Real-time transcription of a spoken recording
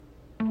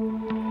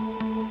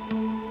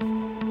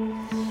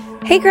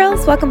Hey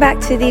girls, welcome back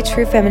to The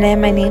True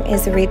Feminine. My name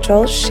is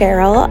Rachel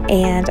Cheryl,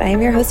 and I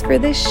am your host for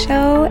this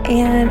show,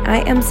 and I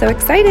am so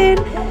excited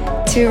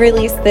to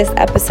release this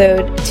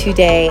episode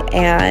today,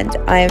 and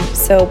I'm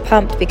so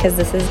pumped because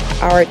this is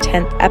our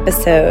 10th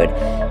episode,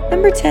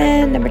 number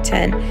 10,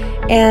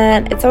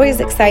 and it's always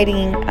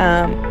exciting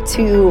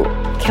to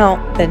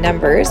count the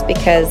numbers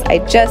because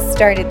I just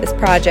started this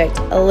project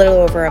a little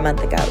over a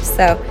month ago,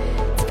 so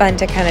it's fun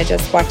to kind of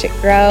just watch it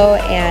grow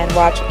and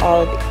watch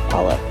all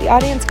of the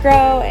audience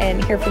grow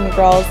and hear from the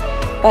girls.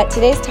 But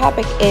today's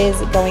topic is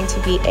going to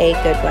be a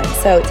good one.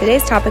 So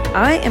today's topic,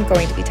 I am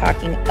going to be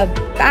talking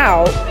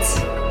about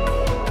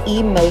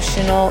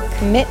emotional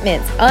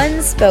commitments,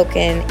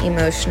 unspoken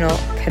emotional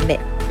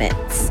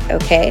commitments,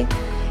 okay?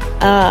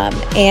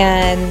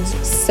 And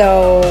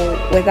so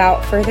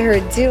without further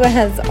ado,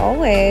 as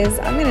always,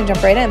 I'm going to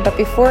jump right in. But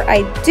before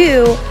I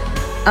do,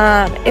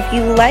 if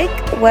you like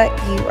what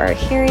you are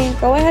hearing,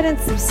 go ahead and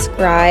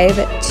subscribe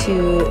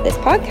to this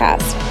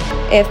podcast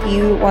if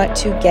you want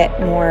to get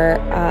more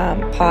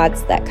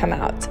pods that come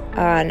out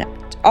on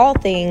all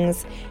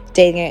things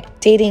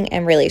dating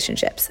and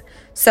relationships.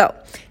 So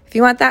if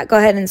you want that, go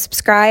ahead and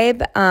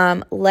subscribe.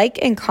 Like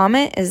and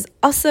comment is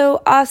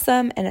also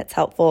awesome and it's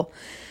helpful.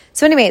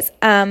 So anyways,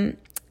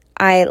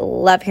 I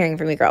love hearing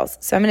from you girls.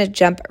 So I'm going to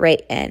jump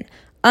right in.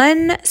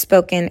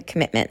 Unspoken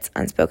commitments.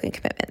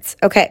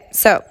 Okay,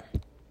 so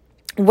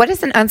what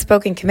is an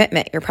unspoken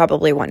commitment? You're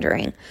probably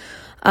wondering.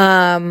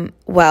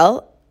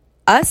 Well,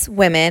 us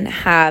women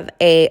have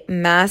a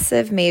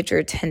massive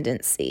major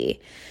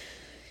tendency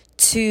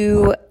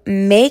to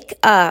make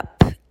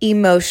up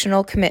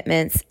emotional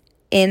commitments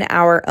in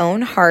our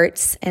own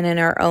hearts and in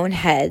our own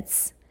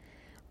heads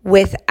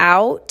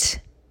without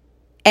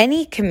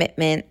any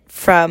commitment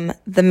from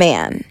the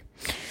man.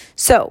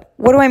 So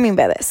what do I mean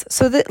by this?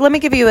 So let me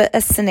give you a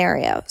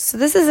scenario. So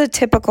this is a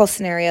typical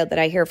scenario that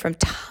I hear from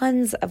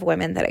tons of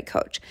women that I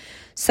coach.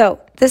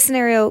 So this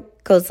scenario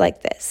goes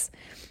like this.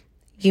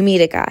 You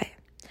meet a guy.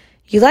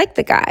 You like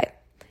the guy.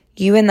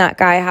 You and that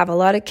guy have a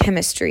lot of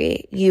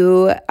chemistry.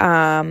 You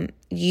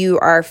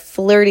are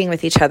flirting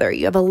with each other.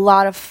 You have a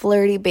lot of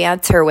flirty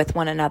banter with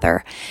one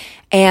another.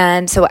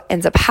 And so what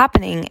ends up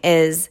happening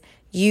is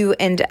you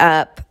end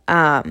up,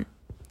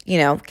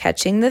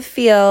 catching the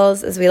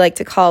feels, as we like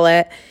to call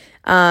it.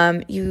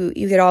 You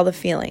get all the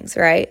feelings,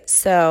 right?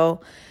 So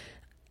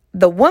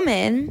the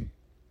woman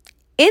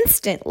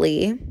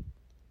instantly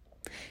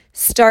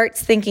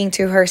starts thinking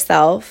to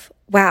herself,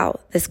 wow,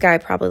 this guy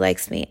probably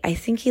likes me. I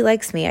think he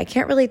likes me. I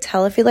can't really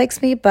tell if he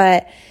likes me,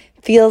 but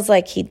feels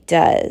like he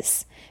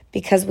does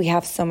because we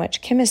have so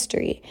much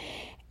chemistry.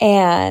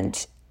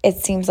 And it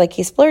seems like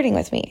he's flirting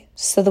with me.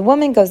 So the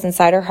woman goes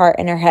inside her heart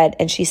and her head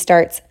and she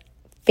starts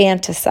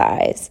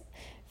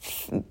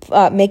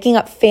making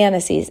up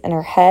fantasies in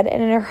her head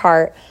and in her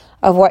heart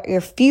of what your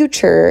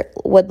future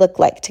would look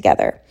like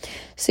together.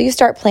 So you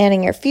start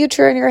planning your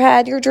future in your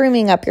head. You're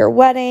dreaming up your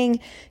wedding.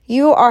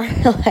 You are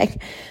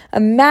like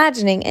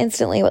imagining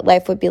instantly what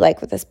life would be like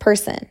with this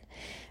person.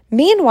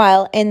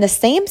 Meanwhile, in the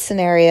same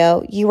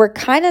scenario, you were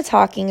kind of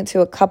talking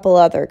to a couple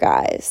other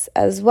guys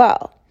as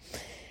well.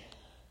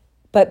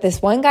 But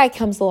this one guy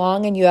comes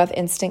along and you have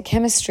instant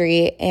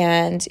chemistry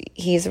and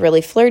he's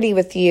really flirty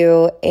with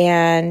you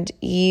and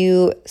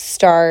you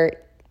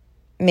start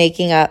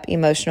making up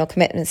emotional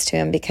commitments to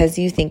him because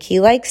you think he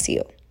likes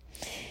you.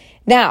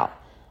 Now,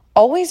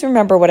 always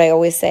remember what I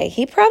always say.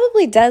 He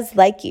probably does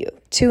like you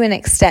to an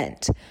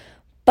extent,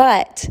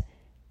 but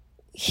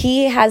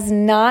he has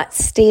not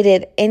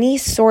stated any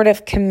sort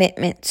of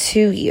commitment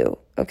to you,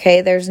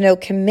 okay? There's no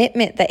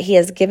commitment that he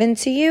has given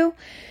to you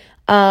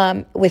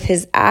with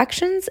his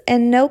actions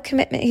and no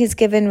commitment he's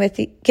given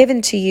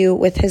to you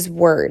with his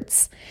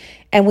words.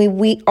 And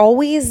we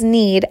always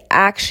need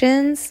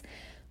actions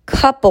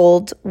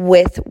coupled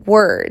with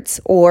words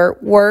or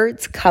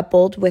words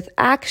coupled with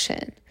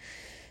action.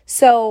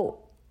 So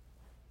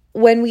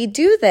when we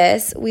do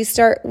this,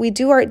 we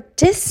do our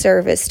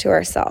disservice to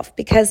ourselves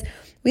because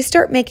we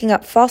start making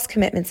up false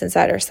commitments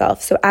inside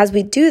ourselves. So as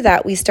we do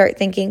that, we start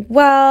thinking,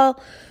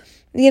 well,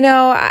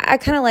 I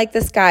kind of like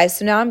this guy,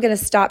 so now I'm going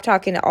to stop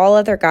talking to all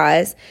other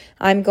guys.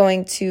 I'm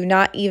going to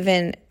not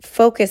even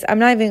focus. I'm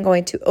not even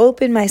going to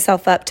open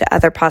myself up to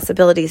other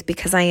possibilities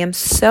because I am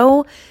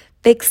so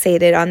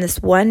fixated on this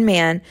one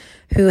man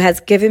who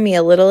has given me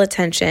a little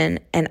attention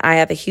and I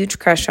have a huge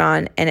crush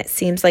on, and it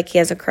seems like he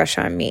has a crush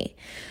on me.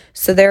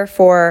 So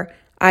therefore,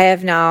 I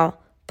have now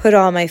put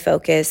all my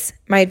focus,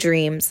 my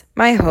dreams,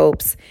 my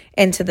hopes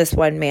into this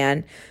one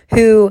man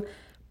who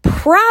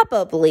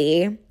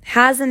probably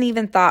hasn't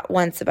even thought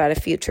once about a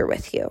future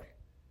with you.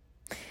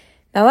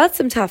 Now that's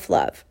some tough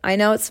love. I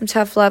know it's some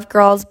tough love,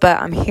 girls, but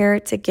I'm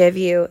here to give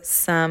you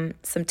some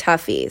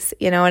toughies.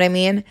 You know what I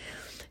mean?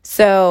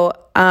 So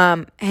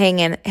hang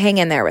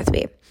in there with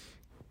me.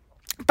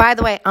 By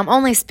the way, I'm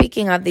only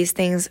speaking of these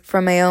things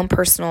from my own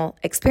personal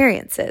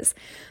experiences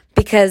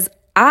because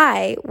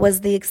I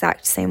was the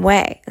exact same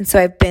way. And so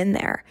I've been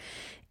there.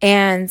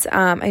 And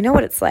I know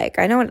what it's like.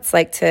 I know what it's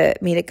like to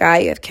meet a guy,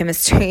 you have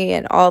chemistry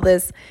and all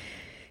this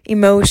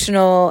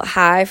emotional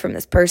high from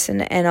this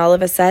person, and all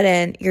of a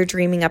sudden you're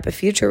dreaming up a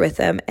future with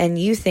them and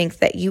you think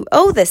that you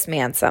owe this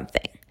man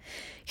something.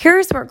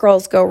 Here's where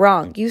girls go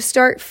wrong. You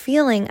start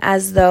feeling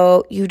as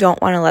though you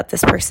don't want to let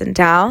this person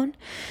down.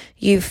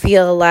 You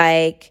feel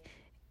like,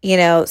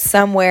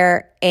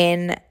 somewhere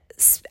in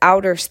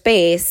outer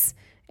space,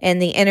 in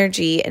the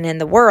energy and in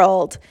the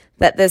world,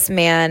 that this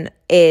man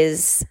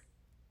is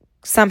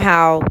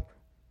somehow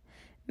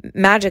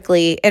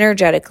magically,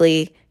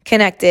 energetically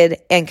connected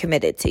and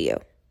committed to you.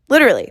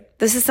 Literally,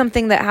 this is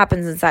something that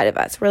happens inside of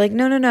us. We're like,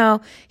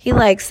 no, he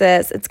likes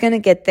this. It's going to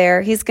get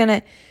there. He's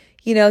going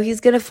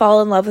to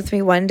fall in love with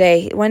me one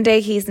day. One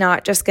day he's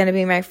not just going to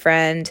be my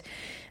friend.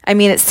 I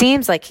mean, it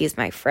seems like he's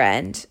my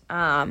friend.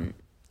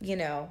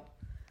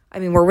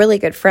 We're really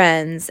good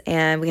friends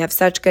and we have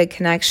such good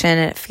connection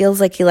and it feels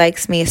like he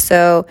likes me.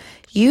 So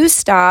you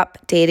stop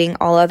dating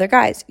all other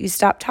guys. You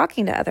stop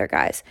talking to other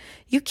guys.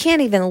 You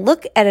can't even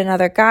look at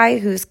another guy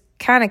who's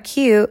kind of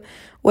cute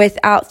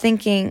without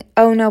thinking,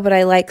 oh no, but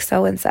I like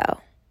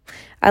so-and-so.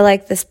 I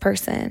like this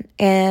person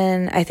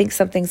and I think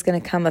something's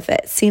going to come of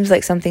it. Seems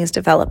like something's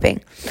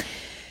developing.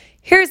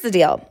 Here's the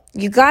deal.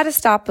 You got to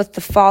stop with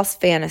the false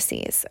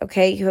fantasies,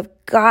 okay? You have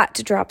got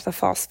to drop the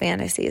false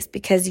fantasies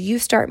because you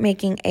start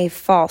making a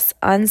false,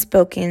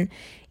 unspoken,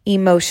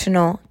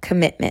 emotional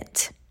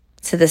commitment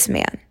to this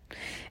man.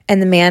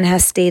 And the man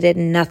has stated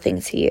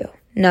nothing to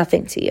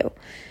you.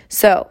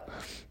 So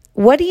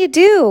what do you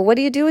do? What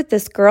do you do with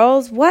this,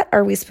 girls? What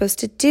are we supposed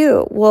to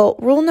do? Well,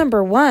 rule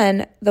number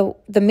one, the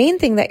main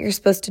thing that you're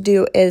supposed to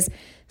do is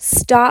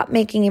stop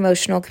making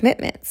emotional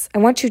commitments. I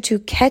want you to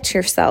catch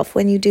yourself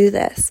when you do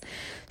this.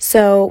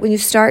 So when you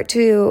start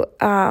to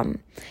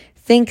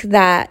think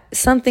that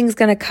something's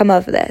going to come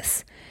of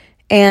this,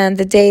 and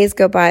the days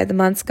go by, the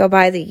months go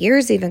by, the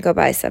years even go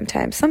by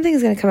sometimes,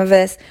 something's going to come of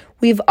this.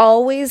 We've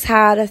always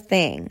had a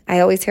thing. I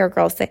always hear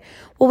girls say,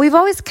 well, we've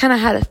always kind of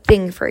had a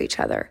thing for each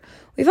other.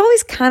 We've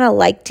always kind of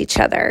liked each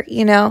other,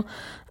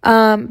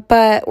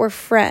 but we're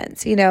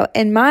friends,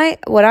 and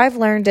what I've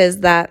learned is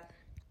that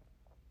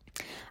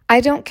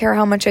I don't care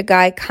how much a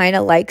guy kind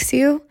of likes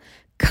you.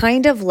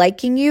 Kind of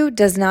liking you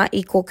does not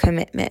equal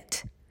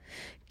commitment.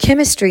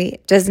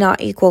 Chemistry does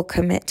not equal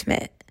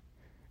commitment.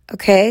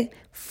 Okay?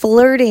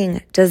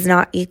 Flirting does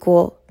not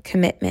equal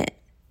commitment.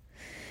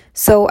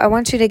 So I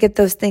want you to get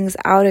those things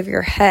out of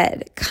your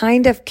head.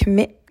 Kind of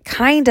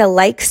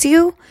likes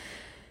you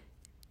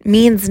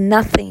means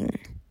nothing.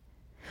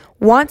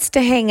 Wants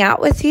to hang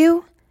out with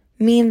you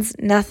means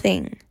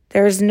nothing.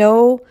 There's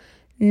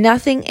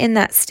nothing in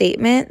that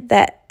statement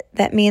that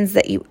means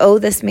that you owe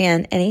this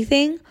man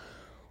anything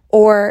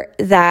or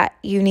that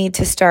you need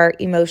to start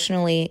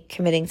emotionally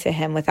committing to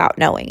him without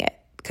knowing it,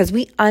 because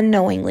we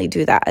unknowingly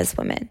do that as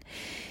women.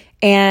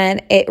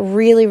 And it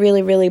really,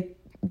 really, really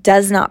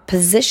does not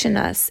position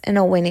us in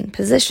a winning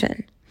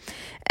position.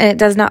 And it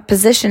does not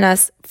position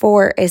us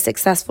for a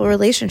successful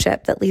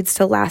relationship that leads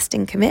to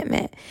lasting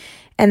commitment.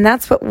 And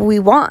that's what we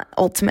want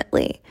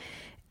ultimately.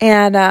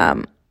 And,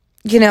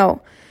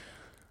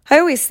 I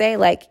always say,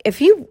 like,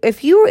 if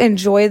you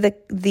enjoy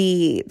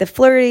the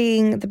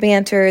flirting, the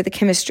banter, the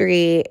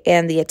chemistry,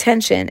 and the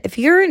attention, if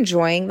you're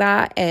enjoying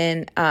that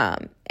and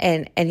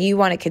you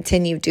want to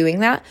continue doing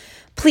that,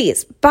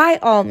 please, by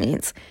all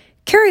means,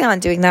 carry on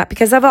doing that,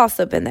 because I've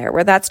also been there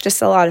where that's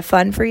just a lot of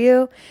fun for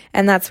you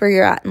and that's where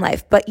you're at in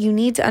life. But you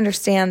need to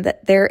understand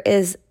that there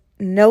is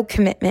no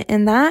commitment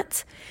in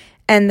that,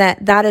 and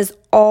that is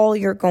all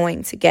you're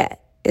going to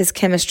get is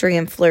chemistry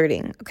and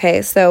flirting.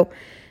 Okay, so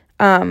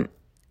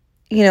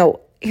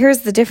here's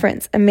the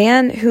difference. A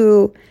man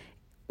who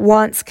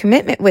wants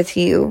commitment with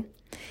you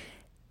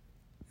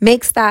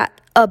makes that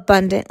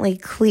abundantly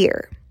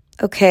clear,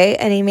 okay?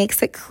 And he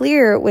makes it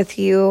clear with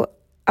you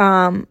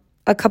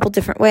a couple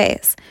different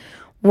ways.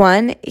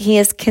 One, he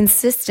is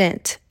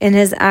consistent in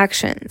his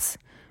actions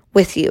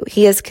with you.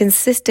 He is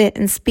consistent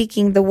in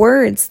speaking the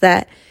words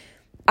that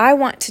I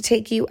want to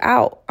take you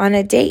out on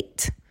a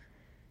date.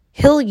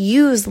 He'll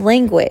use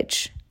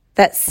language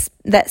that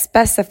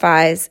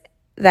specifies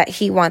that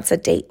he wants a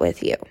date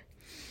with you.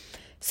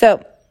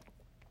 So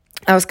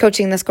I was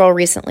coaching this girl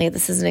recently.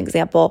 This is an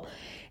example.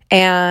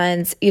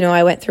 And,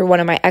 I went through one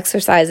of my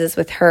exercises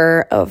with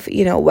her of,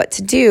 what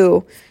to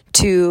do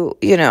to,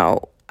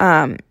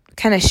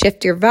 kind of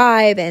shift your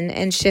vibe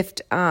and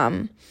shift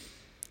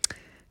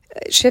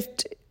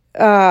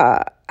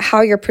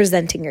how you're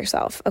presenting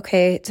yourself,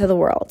 okay, to the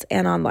world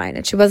and online.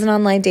 And she wasn't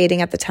online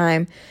dating at the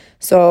time.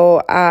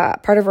 So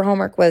part of her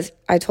homework was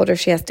I told her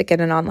she has to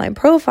get an online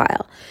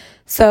profile.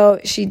 So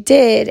she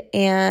did,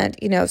 and,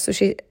 so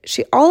she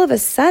all of a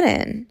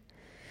sudden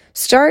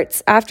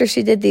starts, after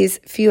she did these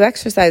few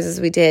exercises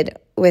we did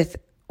with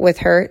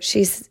her,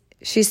 she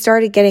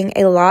started getting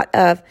a lot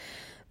of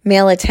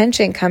male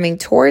attention coming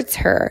towards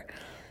her,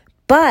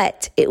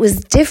 but it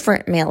was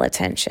different male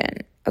attention,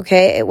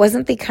 okay? It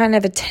wasn't the kind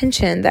of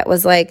attention that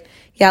was like,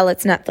 yeah,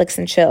 let's Netflix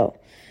and chill.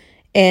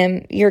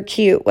 And you're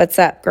cute. What's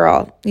up,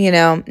 girl?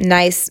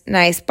 Nice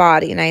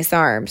body, nice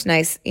arms,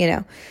 nice,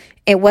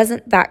 It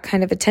wasn't that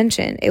kind of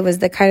attention. It was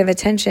the kind of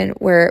attention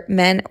where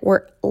men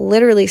were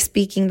literally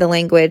speaking the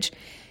language,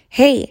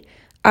 hey,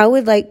 I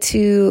would like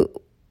to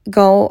have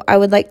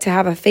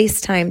a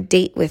FaceTime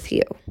date with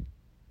you.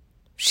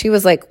 She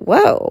was like,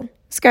 whoa,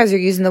 these guys are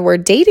using the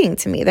word dating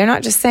to me. They're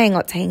not just saying,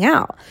 let's hang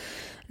out.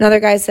 Another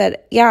guy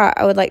said, yeah,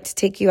 I would like to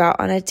take you out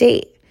on a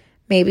date.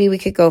 Maybe we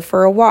could go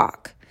for a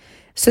walk.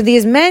 So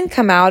these men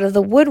come out of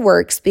the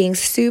woodworks being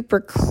super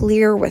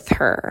clear with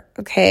her,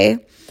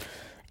 okay?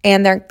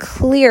 And they're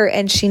clear,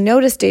 and she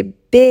noticed a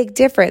big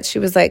difference. She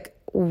was like,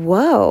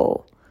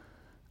 whoa,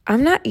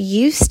 I'm not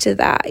used to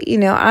that.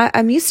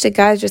 I'm used to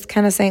guys just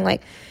kind of saying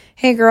like,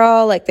 hey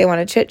girl, like they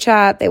want to chit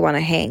chat, they want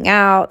to hang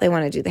out, they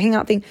want to do the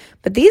hangout thing.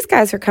 But these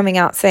guys are coming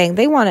out saying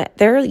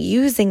they're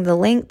using the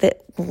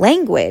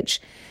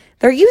language.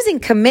 They're using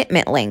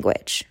commitment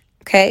language,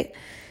 okay?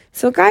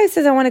 So a guy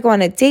says, I want to go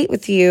on a date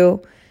with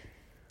you.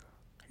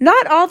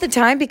 Not all the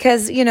time,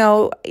 because,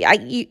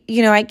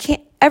 I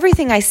can't,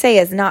 everything I say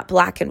is not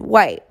black and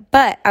white,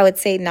 but I would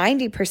say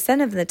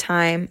 90% of the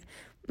time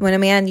when a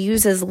man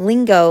uses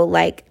lingo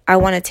like, I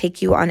want to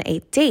take you on a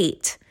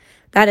date,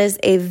 that is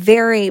a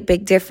very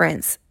big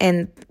difference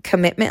in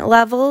commitment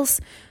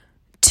levels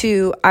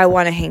to, I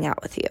want to hang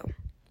out with you.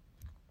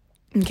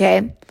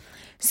 Okay?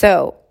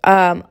 So,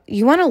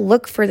 you want to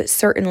look for that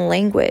certain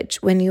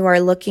language when you are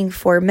looking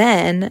for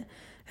men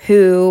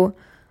who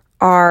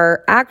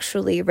are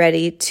actually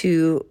ready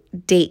to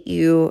date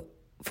you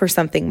for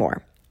something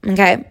more.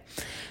 Okay?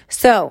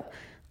 So,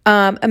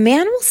 a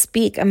man will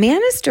speak. A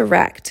man is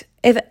direct.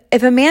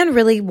 If a man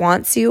really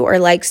wants you or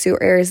likes you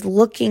or is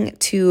looking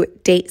to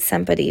date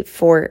somebody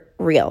for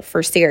real,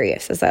 for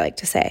serious, as I like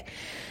to say,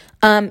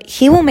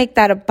 he will make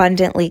that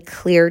abundantly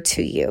clear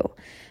to you.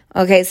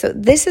 Okay, so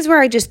this is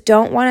where I just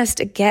don't want us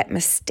to get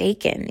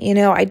mistaken.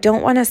 I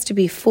don't want us to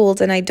be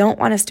fooled, and I don't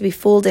want us to be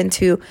fooled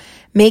into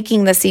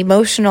making this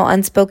emotional,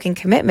 unspoken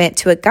commitment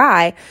to a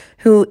guy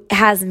who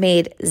has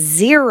made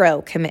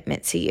zero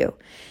commitment to you.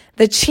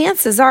 The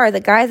chances are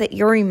the guy that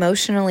you're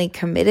emotionally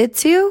committed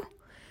to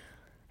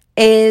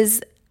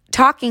is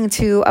talking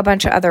to a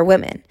bunch of other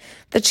women.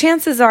 The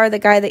chances are the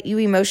guy that you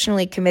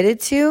emotionally committed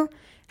to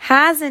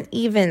hasn't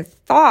even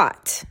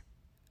thought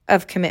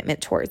of commitment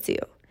towards you.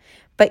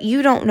 But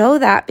you don't know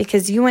that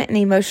because you went and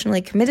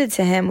emotionally committed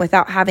to him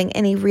without having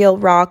any real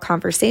raw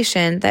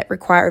conversation that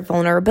required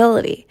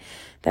vulnerability,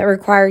 that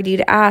required you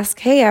to ask,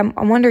 hey, I'm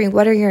wondering,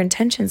 what are your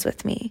intentions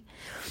with me?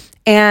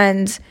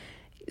 And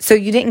so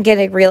you didn't get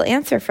a real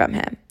answer from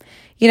him.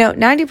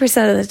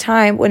 90% of the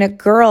time when a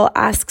girl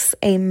asks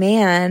a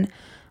man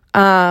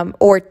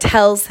or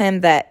tells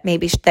him that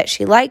maybe that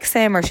she likes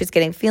him or she's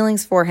getting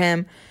feelings for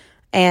him,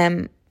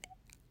 and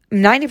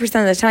 90%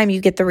 of the time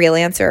you get the real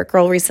answer. A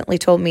girl recently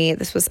told me,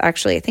 this was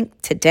actually, I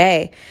think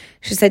today,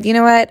 she said, you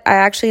know what? I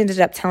actually ended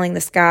up telling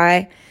this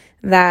guy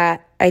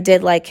that I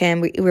did like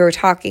him. We were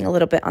talking a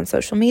little bit on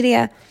social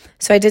media.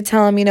 So I did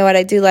tell him, you know what?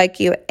 I do like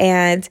you.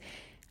 And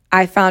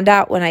I found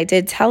out when I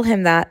did tell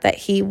him that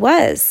he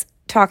was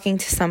talking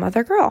to some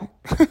other girl.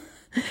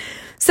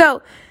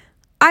 So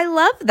I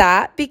love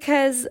that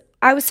because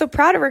I was so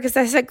proud of her, because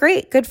I said,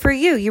 great, good for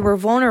you. You were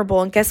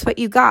vulnerable. And guess what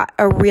you got?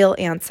 A real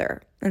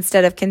answer,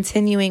 instead of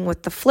continuing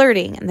with the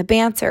flirting and the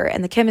banter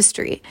and the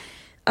chemistry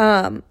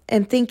and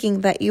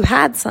thinking that you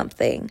had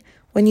something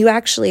when you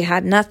actually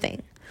had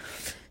nothing.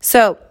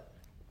 So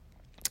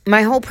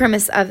my whole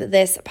premise of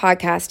this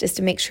podcast is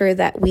to make sure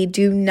that we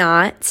do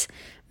not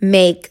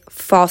make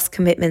false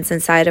commitments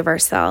inside of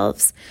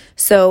ourselves.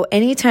 So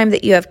anytime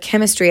that you have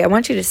chemistry, I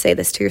want you to say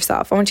this to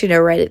yourself. I want you to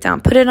write it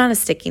down. Put it on a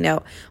sticky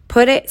note.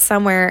 Put it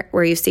somewhere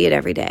where you see it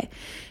every day,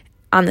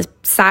 on the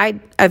side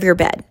of your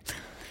bed.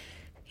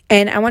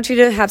 And I want you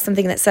to have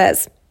something that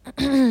says,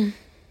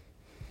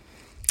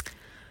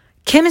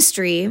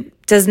 chemistry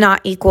does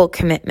not equal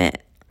commitment.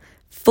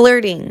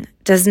 Flirting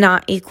does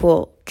not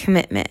equal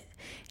commitment.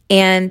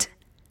 And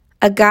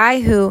a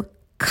guy who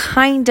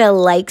kind of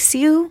likes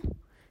you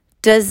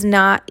does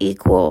not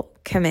equal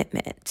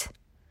commitment.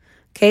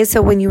 Okay,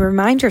 so when you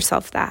remind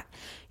yourself that,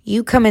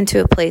 you come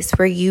into a place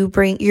where you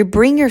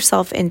bring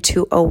yourself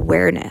into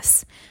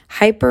awareness,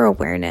 hyper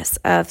awareness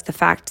of the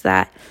fact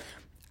that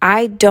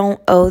I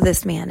don't owe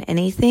this man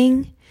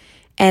anything,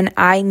 and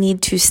I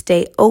need to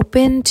stay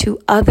open to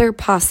other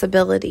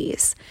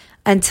possibilities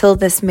until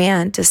this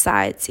man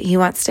decides he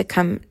wants to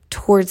come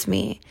towards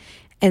me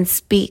and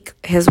speak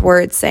his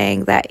words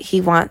saying that he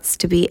wants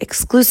to be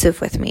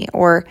exclusive with me,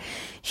 or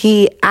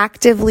he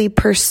actively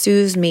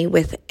pursues me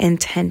with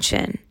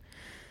intention,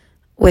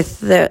 with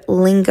the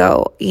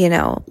lingo,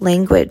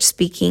 language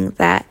speaking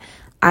that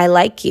I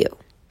like you.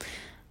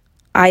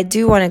 I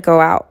do want to go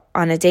out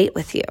on a date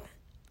with you.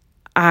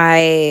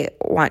 I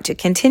want to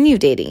continue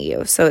dating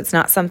you. So it's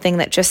not something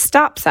that just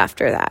stops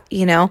after that,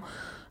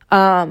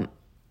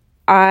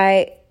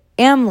 I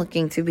am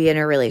looking to be in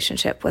a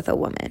relationship with a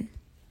woman.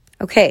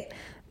 Okay,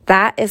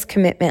 that is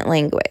commitment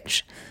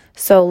language.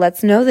 So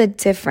let's know the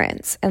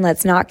difference, and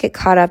let's not get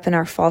caught up in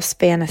our false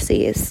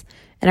fantasies,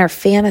 in our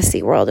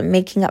fantasy world, and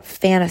making up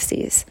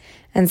fantasies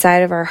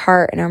inside of our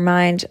heart and our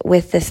mind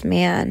with this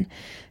man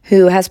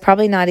who has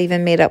probably not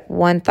even made up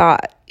one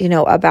thought,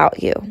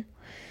 about you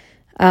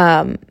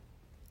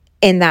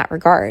in that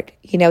regard.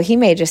 He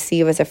may just see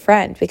you as a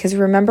friend, because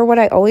remember what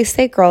I always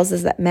say, girls,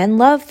 is that men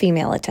love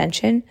female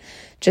attention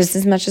just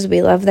as much as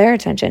we love their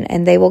attention,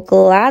 and they will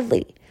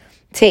gladly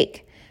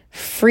take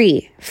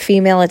free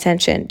female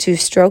attention to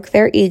stroke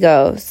their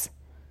egos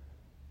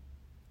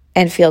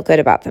and feel good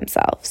about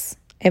themselves.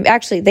 And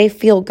actually, they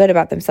feel good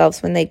about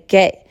themselves when they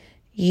get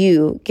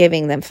you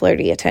giving them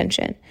flirty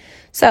attention.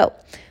 So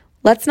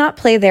let's not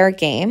play their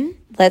game.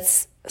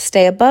 Let's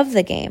stay above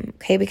the game,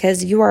 okay?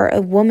 Because you are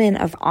a woman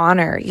of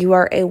honor. You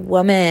are a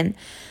woman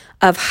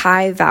of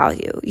high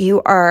value.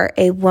 You are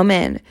a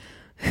woman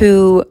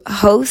who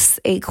hosts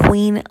a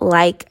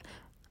queen-like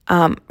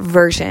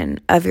version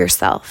of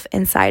yourself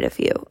inside of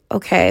you,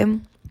 okay?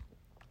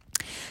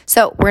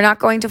 So we're not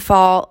going to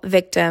fall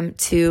victim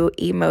to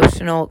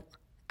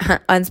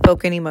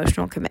unspoken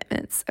emotional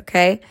commitments,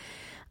 okay?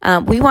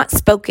 We want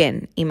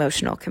spoken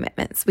emotional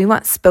commitments. We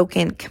want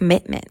spoken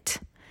commitment.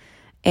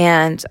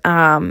 And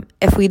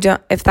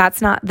if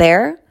that's not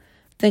there,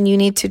 then you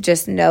need to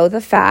just know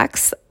the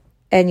facts,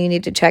 and you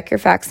need to check your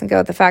facts and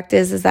go, the fact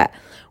is that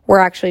we're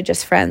actually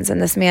just friends,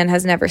 and this man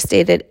has never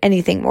stated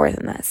anything more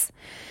than this.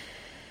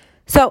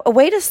 So a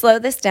way to slow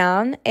this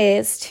down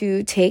is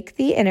to take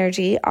the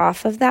energy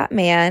off of that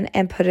man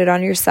and put it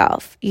on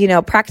yourself.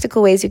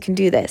 Practical ways you can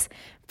do this.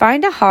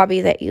 Find a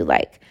hobby that you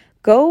like.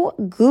 Go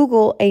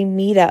Google a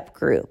meetup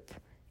group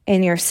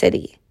in your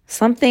city,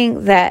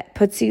 something that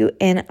puts you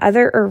in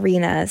other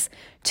arenas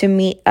to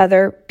meet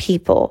other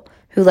people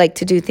who like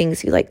to do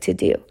things you like to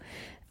do.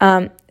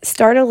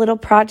 Start a little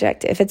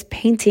project. If it's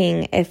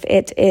painting, if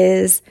it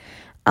is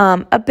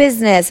a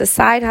business, a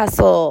side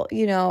hustle,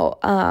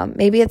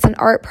 maybe it's an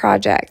art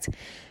project.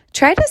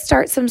 Try to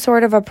start some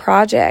sort of a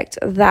project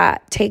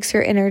that takes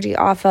your energy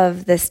off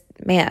of this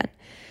man.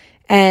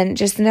 And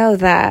just know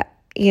that,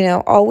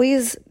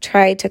 always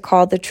try to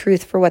call the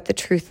truth for what the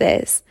truth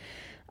is,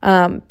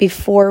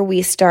 before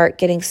we start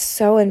getting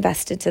so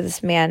invested to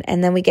this man.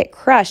 And then we get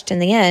crushed in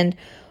the end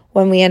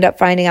when we end up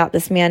finding out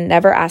this man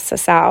never asked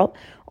us out,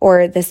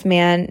 or this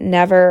man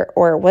never,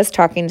 or was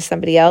talking to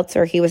somebody else,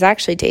 or he was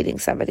actually dating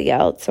somebody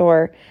else,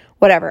 or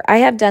whatever. I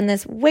have done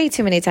this way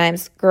too many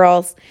times,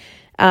 girls,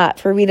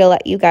 for me to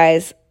let you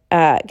guys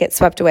get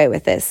swept away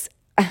with this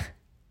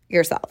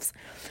yourselves.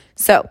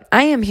 So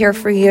I am here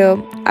for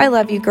you. I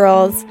love you,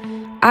 girls.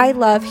 I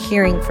love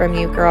hearing from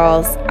you,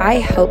 girls. I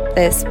hope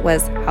this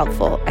was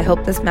helpful. I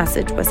hope this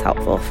message was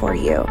helpful for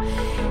you.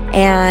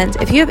 And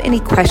if you have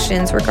any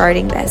questions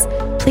regarding this,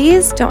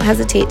 please don't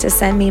hesitate to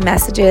send me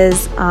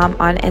messages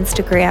on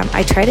Instagram.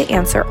 I try to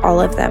answer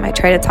all of them. I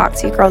try to talk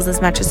to you girls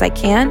as much as I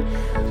can.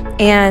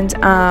 And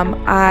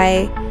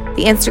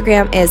the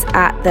Instagram is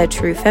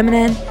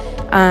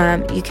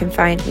 @TheTrueFeminine. You can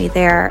find me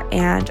there.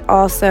 And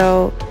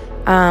also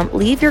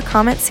leave your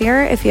comments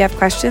here if you have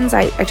questions.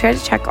 I try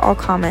to check all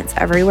comments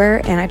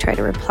everywhere, and I try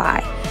to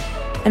reply.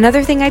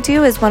 Another thing I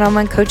do is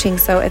one-on-one coaching.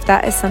 So if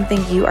that is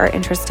something you are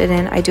interested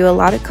in, I do a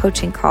lot of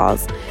coaching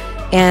calls,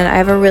 and I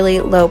have a really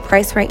low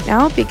price right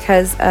now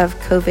because of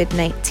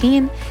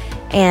COVID-19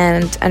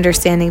 and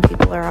understanding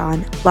people are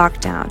on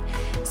lockdown.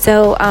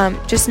 So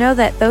just know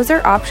that those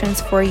are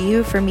options for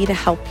you, for me to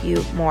help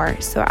you more.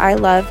 So I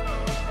love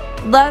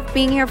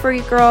being here for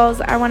you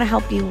girls. I want to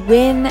help you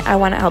win. I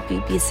want to help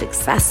you be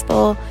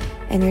successful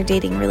in your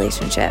dating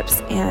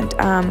relationships. And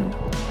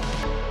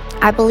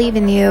I believe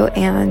in you,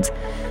 and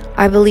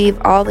I believe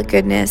all the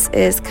goodness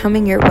is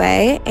coming your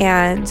way,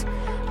 and,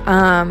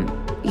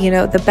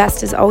 the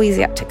best is always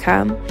yet to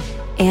come,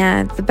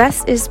 and the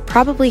best is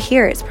probably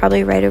here. It's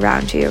probably right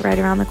around you, right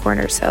around the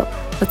corner. So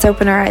let's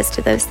open our eyes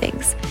to those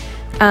things.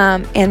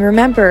 And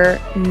remember,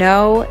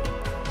 no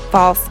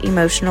false,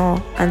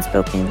 emotional,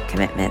 unspoken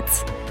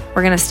commitments.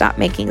 We're going to stop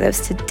making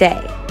those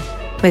today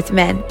with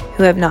men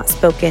who have not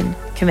spoken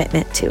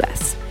commitment to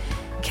us.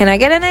 Can I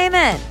get an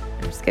amen?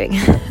 I'm just kidding.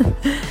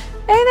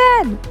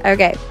 Amen.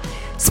 Okay.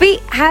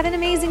 Sweet. Have an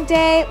amazing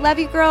day. Love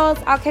you, girls.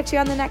 I'll catch you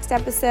on the next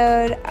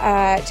episode.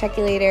 Check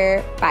you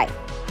later. Bye.